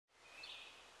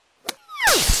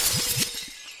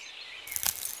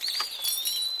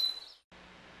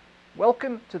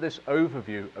Welcome to this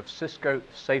overview of Cisco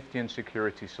Safety and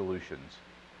Security Solutions.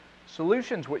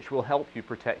 Solutions which will help you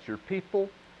protect your people,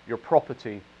 your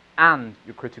property, and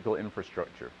your critical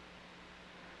infrastructure.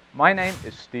 My name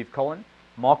is Steve Collin,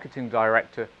 Marketing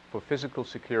Director for Physical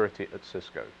Security at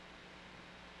Cisco.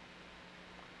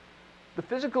 The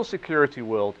physical security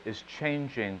world is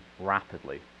changing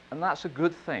rapidly, and that's a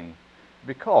good thing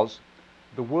because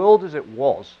the world as it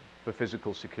was for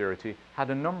physical security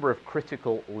had a number of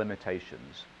critical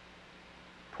limitations.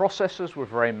 Processes were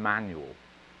very manual.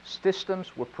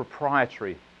 Systems were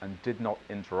proprietary and did not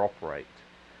interoperate.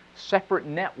 Separate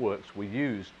networks were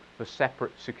used for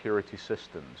separate security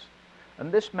systems.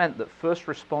 And this meant that first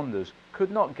responders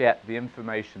could not get the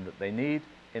information that they need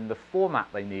in the format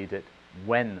they need it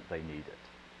when they need it.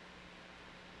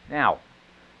 Now,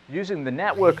 using the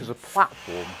network as a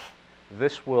platform,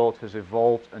 this world has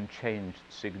evolved and changed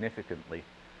significantly.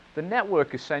 The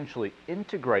network essentially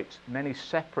integrates many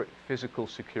separate physical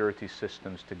security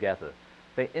systems together.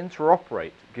 They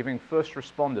interoperate, giving first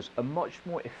responders a much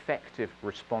more effective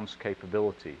response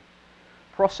capability.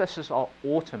 Processes are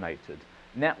automated,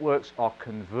 networks are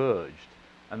converged,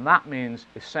 and that means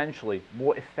essentially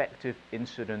more effective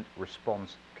incident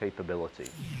response capability.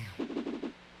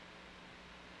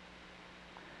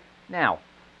 Now,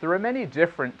 there are many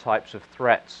different types of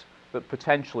threats that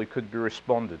potentially could be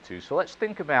responded to, so let's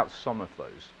think about some of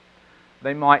those.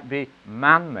 They might be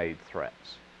man-made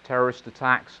threats, terrorist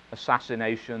attacks,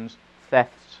 assassinations,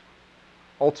 thefts.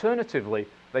 Alternatively,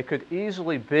 they could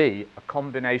easily be a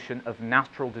combination of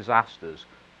natural disasters,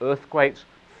 earthquakes,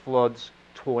 floods,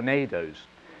 tornadoes.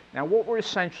 Now, what we're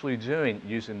essentially doing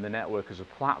using the network as a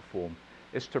platform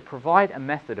is to provide a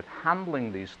method of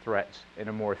handling these threats in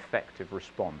a more effective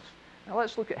response. Now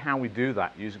let's look at how we do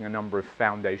that using a number of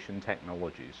foundation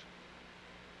technologies.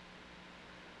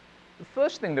 The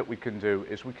first thing that we can do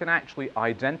is we can actually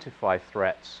identify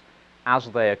threats as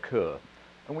they occur.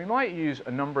 And we might use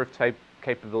a number of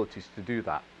capabilities to do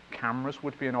that. Cameras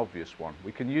would be an obvious one.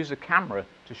 We can use a camera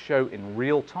to show in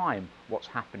real time what's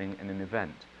happening in an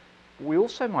event. But we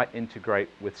also might integrate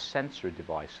with sensor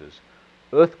devices,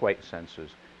 earthquake sensors,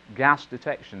 gas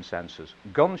detection sensors,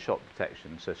 gunshot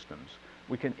detection systems.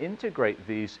 We can integrate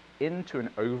these into an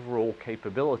overall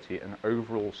capability, an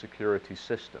overall security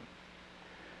system.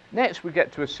 Next, we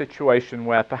get to a situation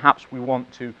where perhaps we want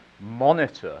to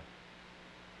monitor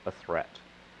a threat.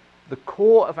 The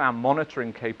core of our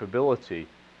monitoring capability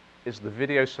is the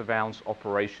Video Surveillance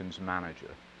Operations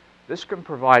Manager. This can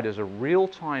provide us a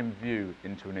real-time view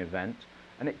into an event,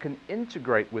 and it can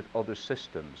integrate with other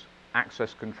systems,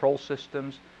 access control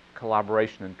systems,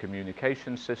 collaboration and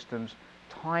communication systems,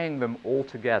 tying them all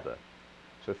together.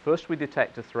 So first we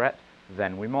detect a threat,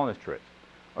 then we monitor it.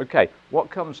 Okay, what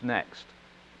comes next?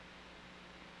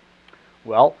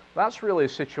 Well, that's really a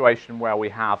situation where we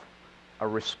have a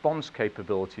response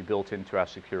capability built into our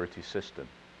security system.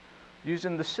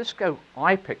 Using the Cisco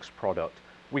iPix product,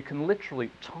 we can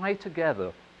literally tie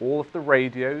together all of the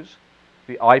radios,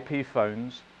 the IP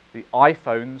phones, the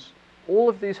iPhones. All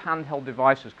of these handheld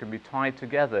devices can be tied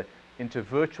together into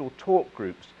virtual talk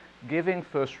groups, giving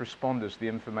first responders the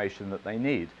information that they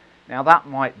need. Now that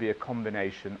might be a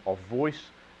combination of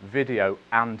voice, video,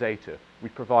 and data. We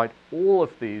provide all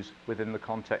of these within the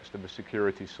context of a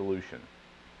security solution.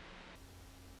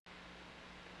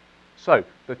 So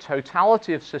the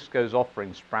totality of Cisco's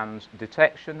offering spans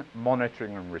detection,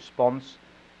 monitoring, and response,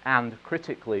 and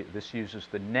critically, this uses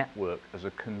the network as a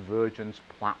convergence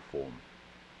platform.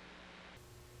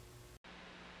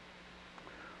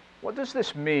 What does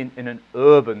this mean in an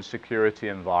urban security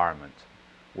environment?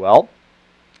 Well,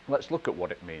 let's look at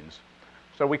what it means.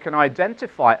 So we can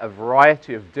identify a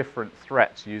variety of different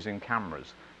threats using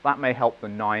cameras. That may help the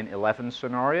 9/11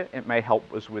 scenario. It may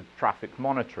help us with traffic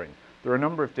monitoring. There are a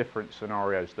number of different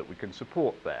scenarios that we can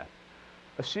support there.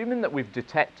 Assuming that we've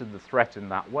detected the threat in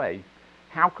that way,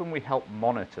 how can we help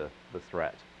monitor the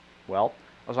threat? Well,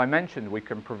 as I mentioned, we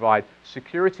can provide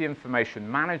security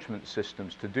information management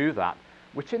systems to do that,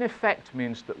 which in effect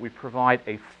means that we provide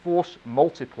a force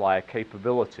multiplier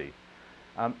capability.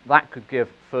 That could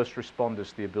give first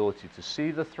responders the ability to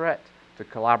see the threat, to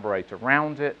collaborate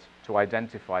around it, to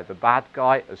identify the bad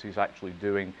guy as he's actually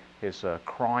doing his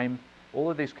crime. All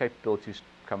of these capabilities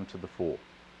come to the fore.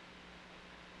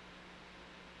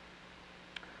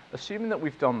 Assuming that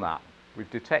we've done that,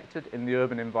 we've detected in the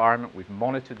urban environment, we've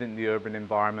monitored in the urban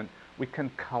environment, we can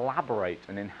collaborate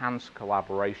and enhance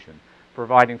collaboration,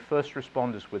 providing first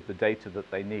responders with the data that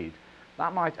they need.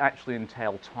 That might actually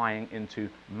entail tying into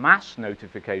mass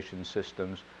notification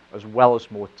systems as well as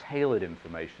more tailored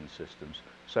information systems.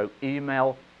 So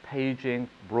email, paging,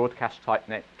 broadcast type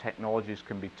technologies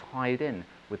can be tied in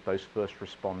with those first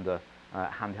responder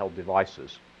handheld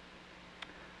devices.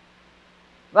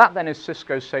 That then is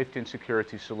Cisco's safety and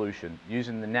security solution,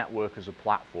 using the network as a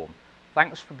platform.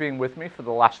 Thanks for being with me for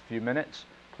the last few minutes.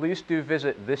 Please do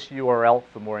visit this URL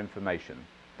for more information.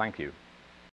 Thank you.